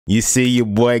You see your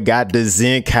boy got the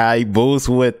Zenkai boost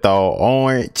with the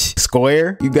orange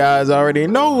square. You guys already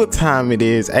know what time it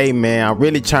is. Hey man, I'm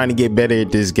really trying to get better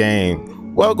at this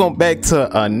game. Welcome back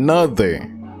to another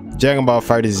Dragon Ball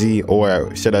FighterZ,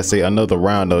 or should I say another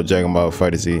round of Dragon Ball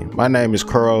FighterZ. My name is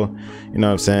Koro, you know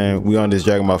what I'm saying? We on this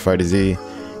Dragon Ball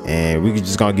FighterZ and we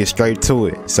just gonna get straight to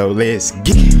it. So let's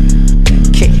get it.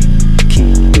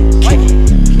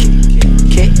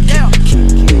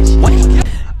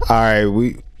 Alright,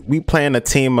 we playing a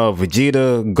team of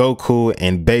Vegeta, Goku,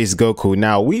 and base Goku.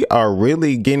 Now we are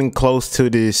really getting close to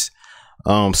this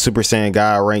Super Saiyan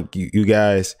God rank, you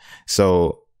guys.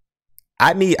 So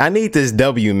I need this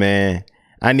W, man.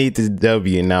 I need this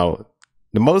W. Now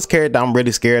the most character I'm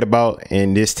really scared about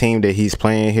in this team that he's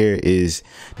playing here is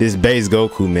this base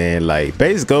Goku, man. Like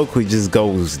base Goku just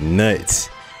goes nuts,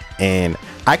 and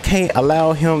I can't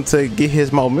allow him to get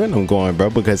his momentum going, bro,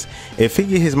 because if he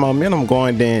get his momentum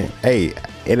going, then hey,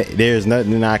 there's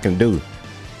nothing I can do.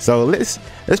 So let's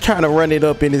try to run it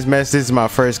up in this match. This is my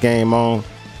first game on,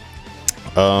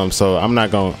 so I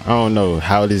don't know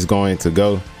how this is going to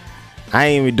go. I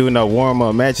ain't even doing no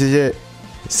warm-up matches yet,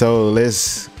 so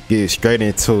let's get straight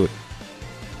into it.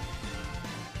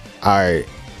 All right,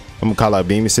 I'm gonna call out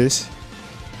beam assist.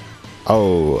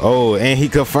 Oh, and he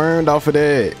confirmed off of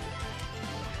that.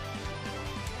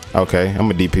 Okay, I'm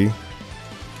a DP.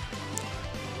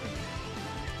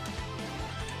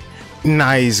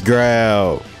 Nice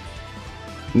grab.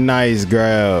 Nice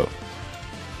grab.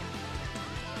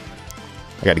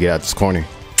 I gotta get out this corner.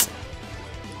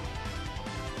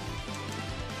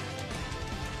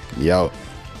 Yo.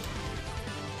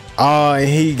 Oh, and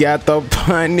he got the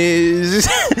punish.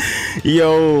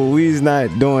 Yo, we's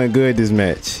not doing good this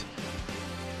match.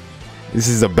 This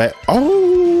is a bad.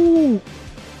 Oh,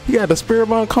 you got the spirit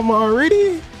bomb come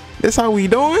already? That's how we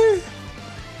doing?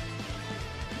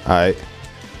 Alright.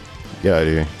 Get out of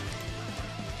here.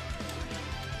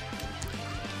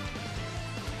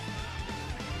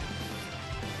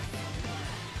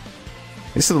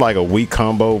 This is like a weak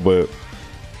combo, but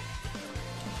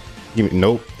give me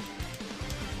nope.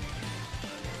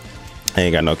 I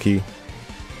ain't got no key.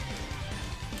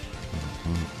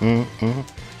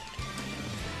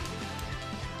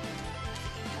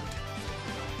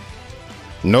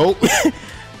 Nope.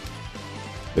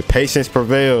 The patience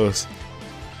prevails.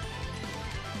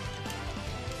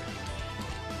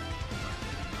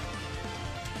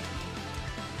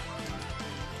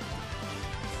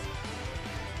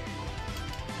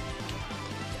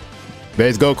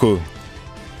 There's Goku.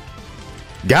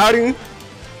 Got him.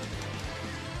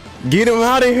 Get him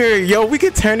out of here. Yo, we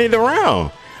can turn it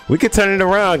around. We can turn it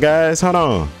around, guys. Hold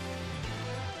on.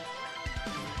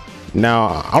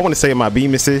 Now, I want to say my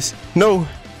beam assist. No.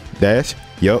 Dash.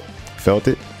 Yup. Felt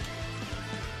it.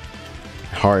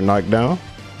 Hard knockdown.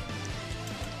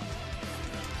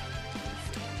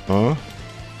 Oh.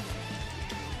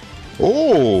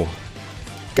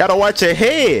 Gotta watch your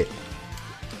head.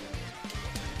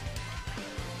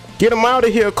 Get him out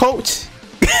of here, coach.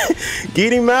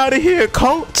 Get him out of here,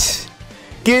 coach.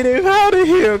 Get him out of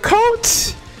here,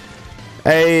 coach.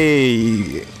 Hey,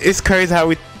 it's crazy how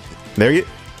we... There you...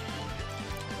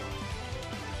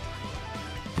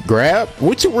 Grab?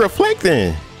 What you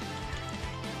reflecting?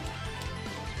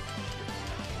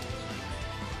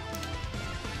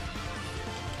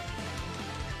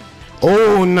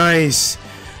 Oh, nice.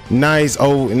 Nice.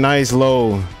 Oh, nice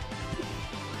low.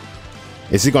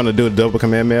 Is he gonna do a double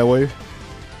command mail wave?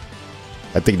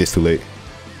 I think it's too late.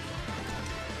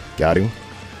 Got him.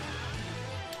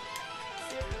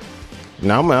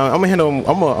 Now I'm gonna hit him.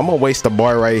 I'm gonna waste the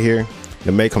bar right here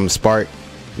to make him spark.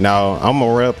 Now I'm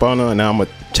gonna rep on him, and now I'm gonna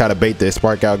try to bait this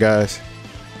spark out, guys.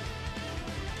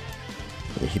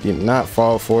 He did not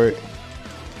fall for it.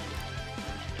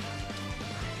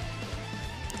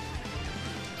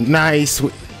 Nice.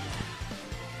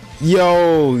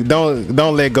 Yo,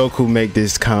 don't let Goku make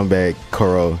this comeback,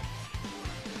 Koro.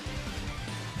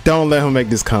 Don't let him make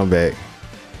this comeback.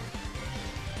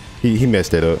 He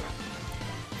messed it up.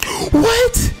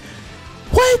 What?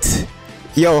 What?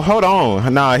 Yo, hold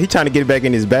on. Nah, he trying to get it back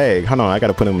in his bag. Hold on, I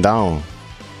gotta put him down.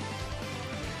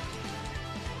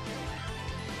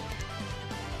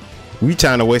 We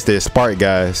trying to waste that spark,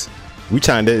 guys. We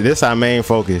trying to. This our main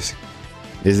focus.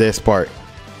 Is that spark?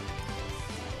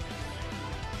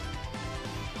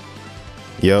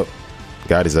 Yep,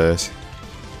 got his ass.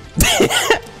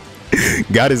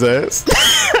 Got his ass.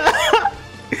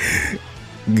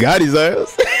 Got his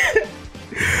ass.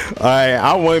 All right,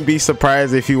 I wouldn't be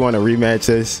surprised if you want to rematch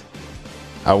this.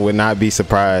 I would not be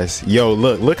surprised. Yo,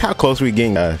 look how close we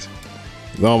getting, guys.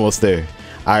 We're almost there.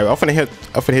 All right, I'm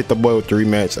finna hit the boy with the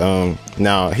rematch.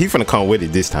 Now he finna come with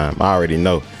it this time. I already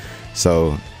know.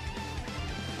 So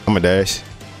I'm a dash.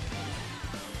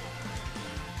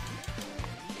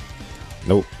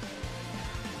 Nope.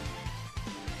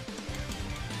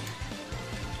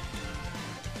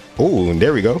 Ooh,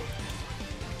 there we go.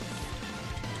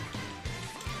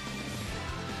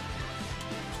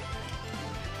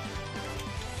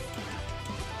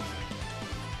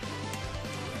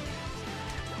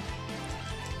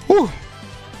 Woo.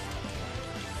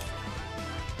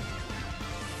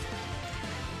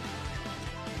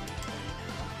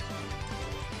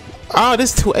 Oh,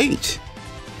 this is 2H.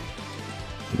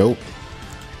 Nope.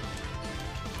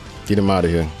 Get him out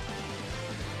of here.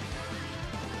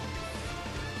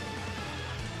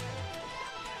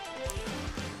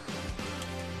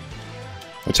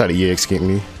 I'll try to EX get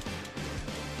me.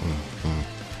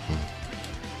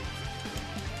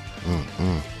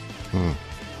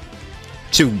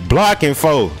 You blocking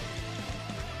for?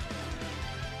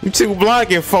 You two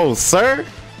blocking for, sir?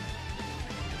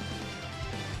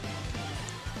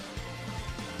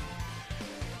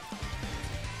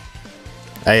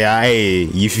 Hey,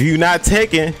 if you not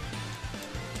taking.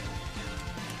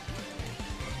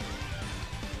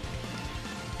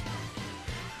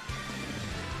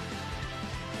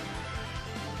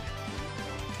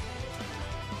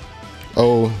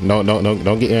 Oh, no,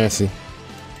 don't get antsy.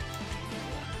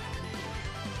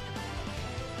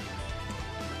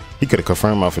 He could have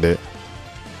confirmed off of that.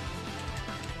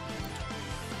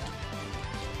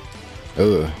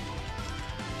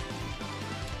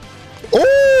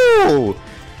 Oh,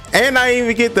 and I didn't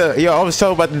even get the I was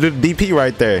told about the DP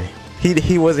right there.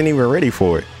 He wasn't even ready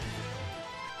for it.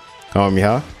 Come on, me,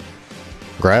 huh?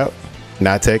 Grab,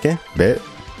 not taking. Bet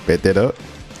that up.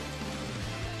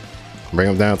 Bring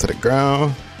him down to the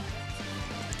ground.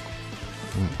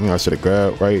 I should have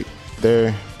grabbed right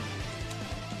there.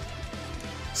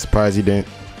 Surprised he didn't.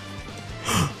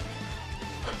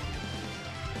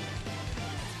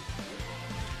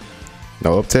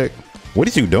 No up tech. What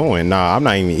is you doing? Nah, I'm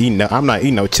not even eating. I'm not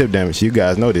eating no chip damage. You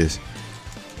guys know this.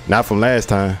 Not from last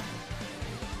time.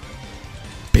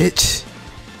 Bitch.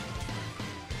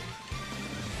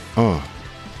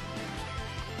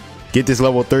 Get this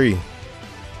level 3.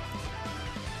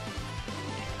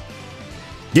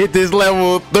 Get this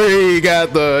level 3.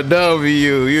 Got the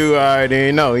W. You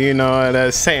already know. You know what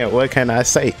I'm saying. What can I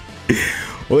say?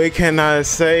 What can I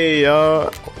say,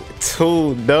 y'all?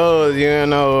 2 dubs. You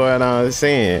know what I'm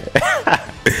saying.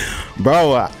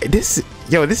 Bro, this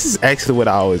is actually what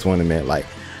I always wanted, man. Like,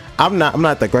 I'm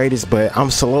not the greatest, but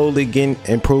I'm slowly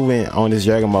improving on this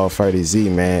Dragon Ball FighterZ,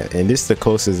 man. And this is the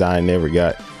closest I never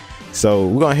got. So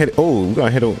we're gonna hit. Oh, we're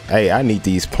gonna hit him. Hey, I need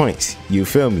these points. You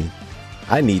feel me?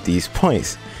 I need these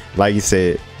points. Like you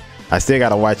said, I still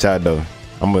gotta watch out though.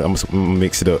 I'm gonna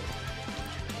mix it up.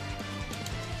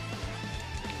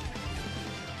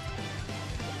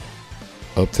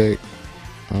 Uptake.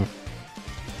 Hold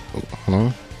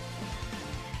on.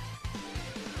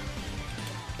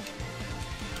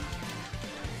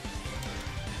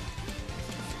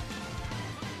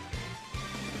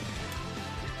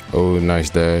 Oh, nice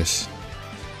dash.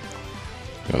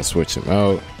 Gonna switch him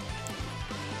out.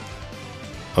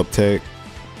 Uptake.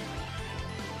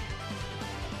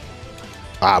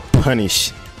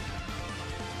 Punish.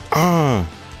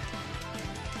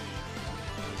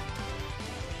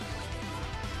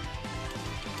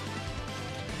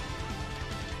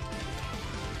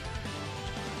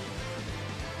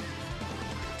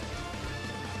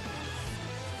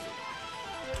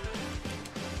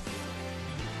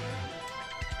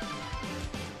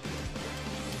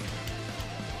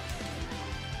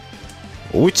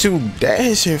 What you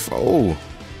dashing for?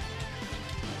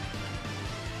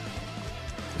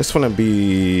 This wanna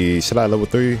be, should I level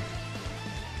 3?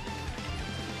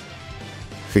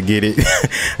 Forget it.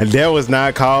 That was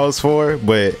not calls for,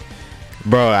 but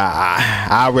bro,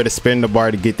 I'd rather spend the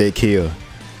bar to get that kill.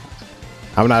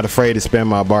 I'm not afraid to spend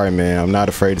my bar, man. I'm not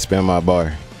afraid to spend my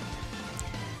bar.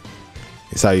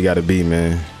 It's how you gotta be,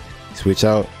 man. Switch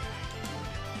out.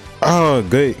 Oh,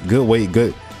 good weight,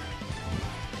 good.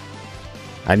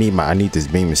 I need this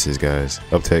beam assist, guys.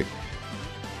 Uptake.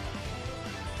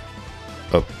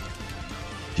 Up.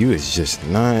 You is just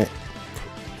not.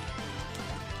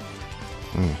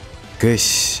 Good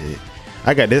shit.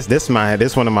 I got this. This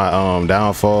one of my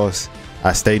downfalls.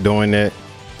 I stay doing that,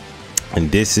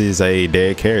 and this is a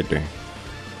dead character.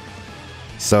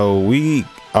 So we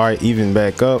are even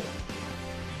back up.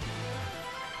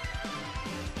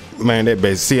 Man, that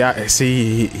base.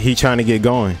 See, he trying to get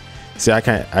going. See, I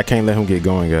can't let him get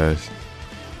going, guys.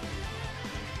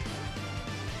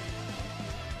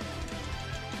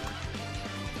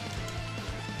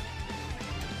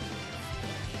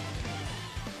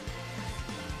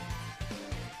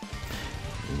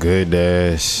 Good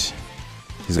dash.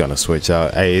 He's gonna switch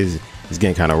out. Hey, it's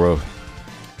getting kind of rough.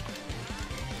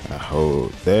 I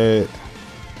hold that.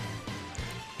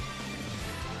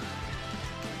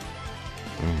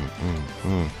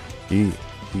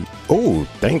 Oh,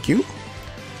 thank you.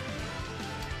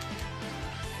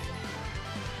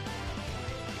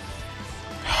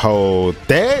 Hold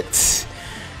that.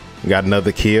 Got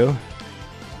another kill.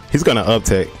 He's gonna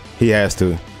uptake. He has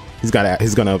to. He's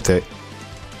gonna uptake.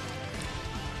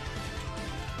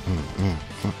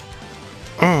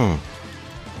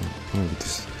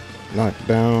 Just knock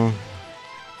down.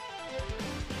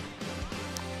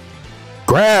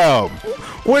 Grab.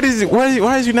 What is it?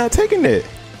 Why is you not taking it?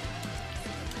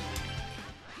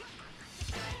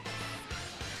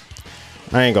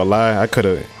 I ain't gonna lie. I could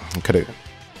have.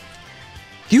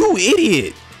 You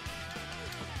idiot.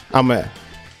 I'm at.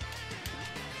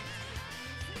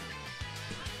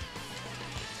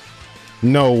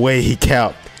 No way he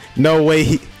capped. No way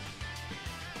he.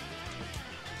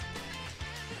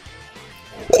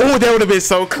 Oh, that would have been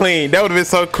so clean. That would have been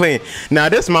so clean. Now,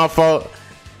 that's my fault.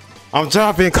 I'm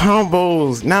dropping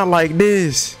combos. Not like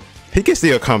this. He can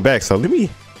still come back. So let me.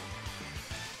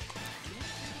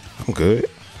 I'm good.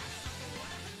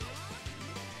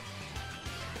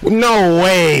 No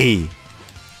way.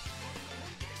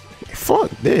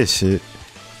 Fuck this shit.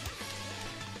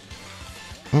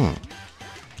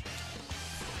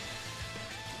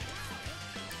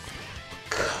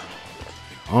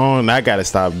 Oh, I gotta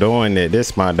stop doing it.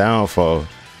 This is my downfall.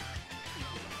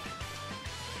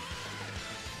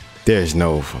 There's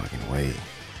no fucking way.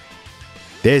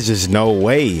 There's just no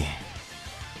way.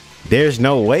 There's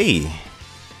no way.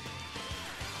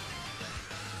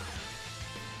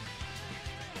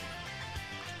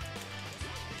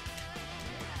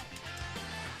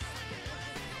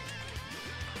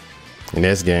 In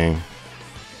this game.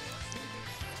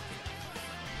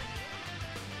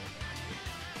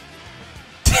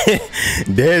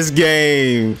 This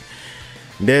game.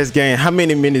 How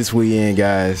many minutes we in,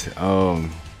 guys? I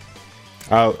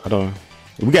don't.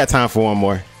 We got time for one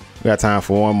more. We got time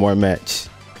for one more match.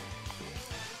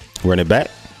 Run it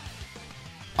back.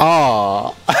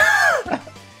 Oh.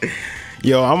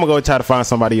 Yo, I'm gonna go try to find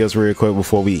somebody else real quick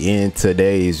before we end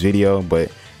today's video.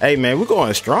 But hey, man, we're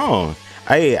going strong.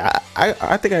 Hey,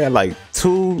 I think I got like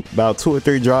about two or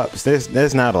three drops.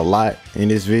 That's not a lot in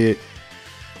this vid.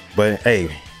 But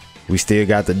hey, we still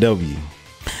got the W.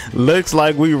 Looks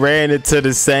like we ran into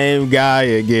the same guy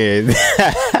again.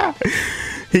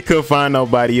 He couldn't find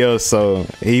nobody else, so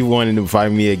he wanted to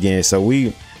fight me again. So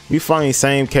we find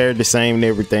same character, same and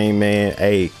everything, man.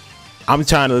 Hey, I'm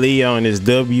trying to leave on this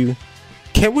W.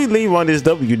 Can we leave on this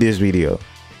W this video?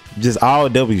 Just all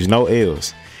W's, no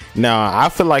L's. Now I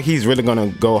feel like he's really gonna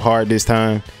go hard this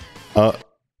time.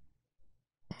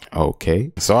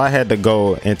 Okay, so I had to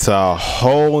go into a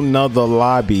whole nother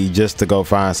lobby just to go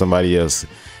find somebody else.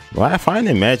 Well, I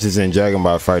finding matches in Dragon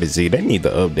Ball FighterZ, they need to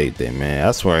update that, man.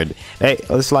 I swear. Hey,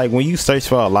 it's like when you search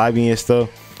for a lobby and stuff,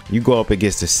 you go up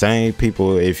against the same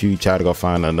people if you try to go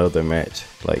find another match.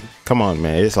 Like, come on,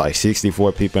 man. It's like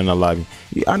 64 people in the lobby.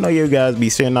 I know you guys be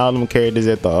seeing all them characters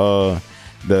at the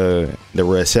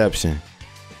reception.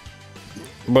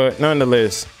 But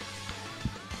nonetheless,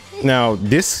 now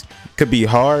this could be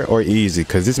hard or easy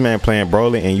because this man playing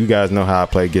Broly, and you guys know how I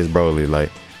play against Broly.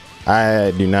 Like, I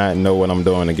do not know what I'm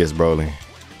doing against Broly.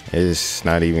 It's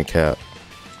not even cap.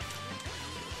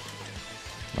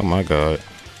 Oh my god.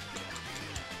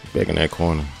 Back in that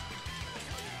corner.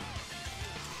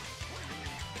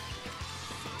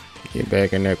 Get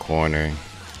back in that corner.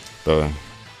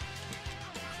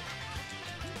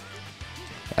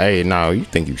 Hey, no, you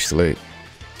think you slick.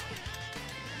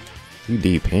 You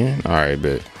deep in? Alright,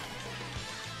 bet.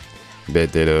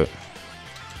 Bet that up.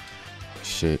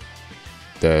 Shit.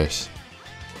 Dash.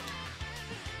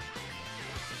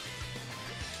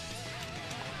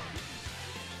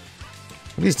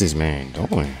 What is this man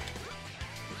doing?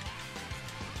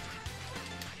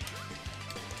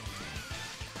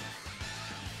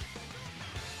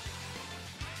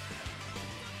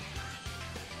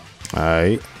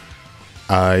 Alright.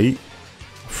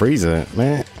 Frieza,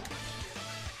 man.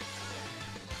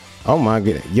 Oh my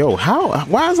god. Yo,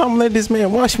 why is I'm letting this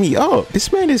man wash me up?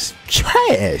 This man is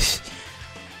trash.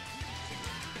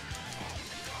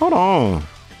 Hold on.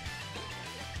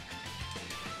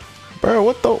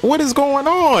 Bro, what is going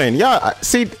on? Y'all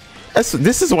see,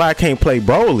 this is why I can't play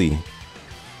Broly.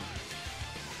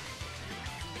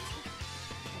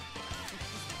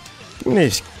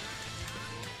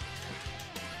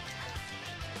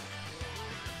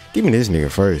 Give me this nigga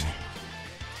first.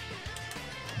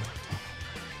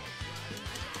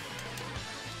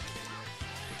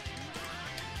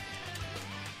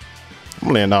 I'm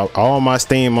laying all my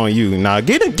steam on you. Now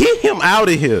get him out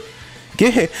of here.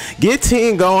 Get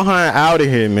Team Gohan out of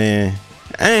here, man.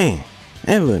 Dang.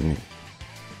 And look me.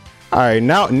 All right,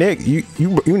 now Nick, you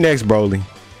next, Broly.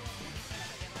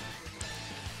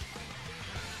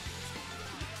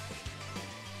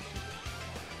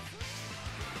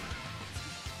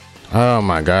 Oh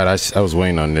my God, I was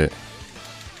waiting on that.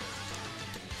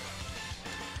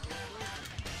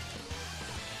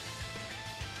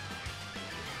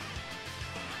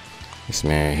 This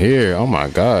man here, oh my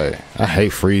God, I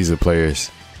hate Frieza players.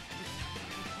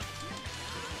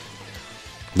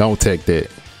 Don't take that.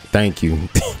 Thank you.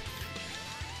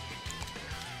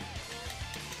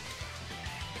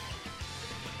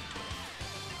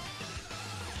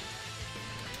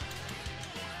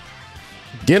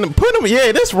 Get him, put him,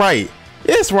 yeah, that's right.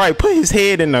 That's right. Put his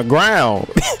head in the ground.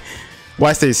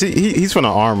 Watch this. See, he's from the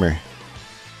armor.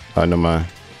 Oh, no mind.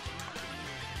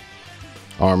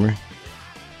 Armor.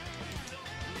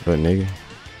 But nigga.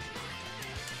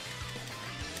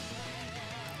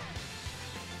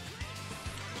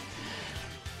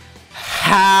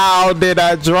 How did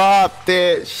I drop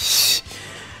that?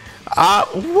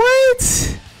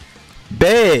 What?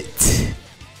 Bet.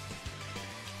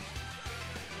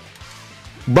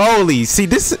 Broly, see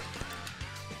this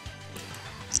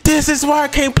is why I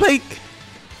can't play.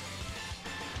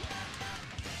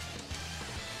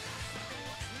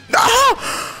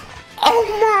 Oh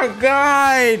my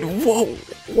God! Whoa!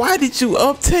 Why did you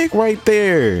uptake right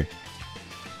there?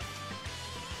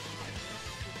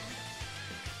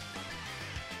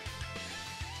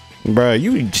 Bruh,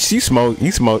 you smoking.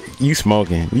 You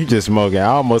just smoking. I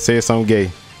almost said something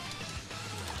gay.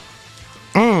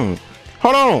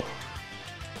 Hold on.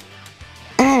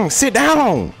 Sit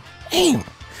down. Damn.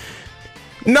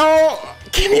 No,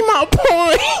 give me my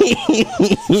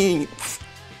points.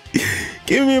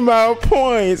 Give me my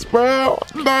points, bro.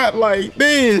 Not like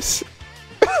this.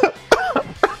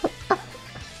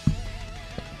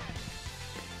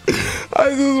 I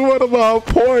just want my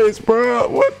points, bro.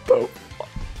 What the?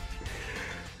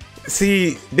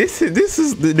 See, this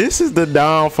is the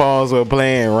downfalls of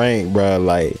playing rank, bro.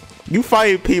 Like, you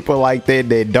fight people like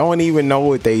that don't even know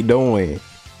what they doing,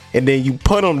 and then you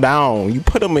put them down. You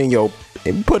put them in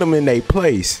their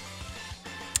place,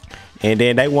 and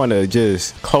then they want to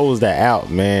just close that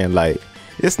out, man. Like,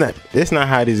 it's not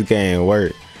how this game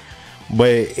works.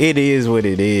 But it is what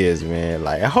it is, man.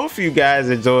 Like, I hope you guys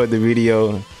enjoyed the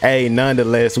video. Hey,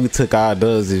 nonetheless, we took our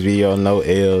dubs this video, no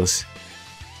L's.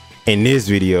 In this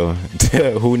video,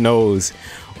 who knows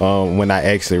when I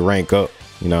actually rank up,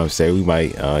 you know what I'm saying, we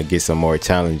might get some more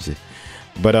challenges.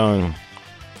 But I'm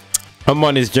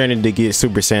on this journey to get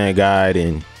Super Saiyan God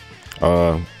and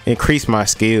increase my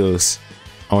skills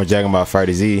on Dragon Ball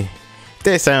FighterZ. If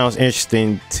that sounds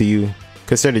interesting to you,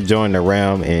 consider joining the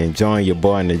realm and join your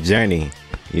boy on the journey.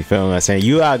 You feel what I'm saying?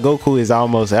 Goku is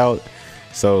almost out,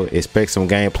 so expect some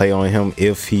gameplay on him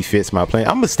if he fits my plan.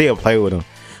 I'm gonna still play with him,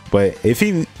 but if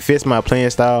he fits my playing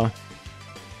style,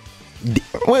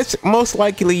 which most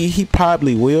likely he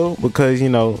probably will, because, you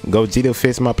know, Gogeta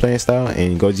fits my playing style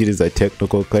and Gogeta is a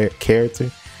technical character.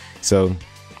 So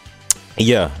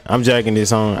yeah, I'm dragging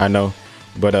this on, I know,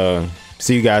 but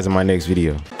see you guys in my next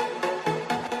video.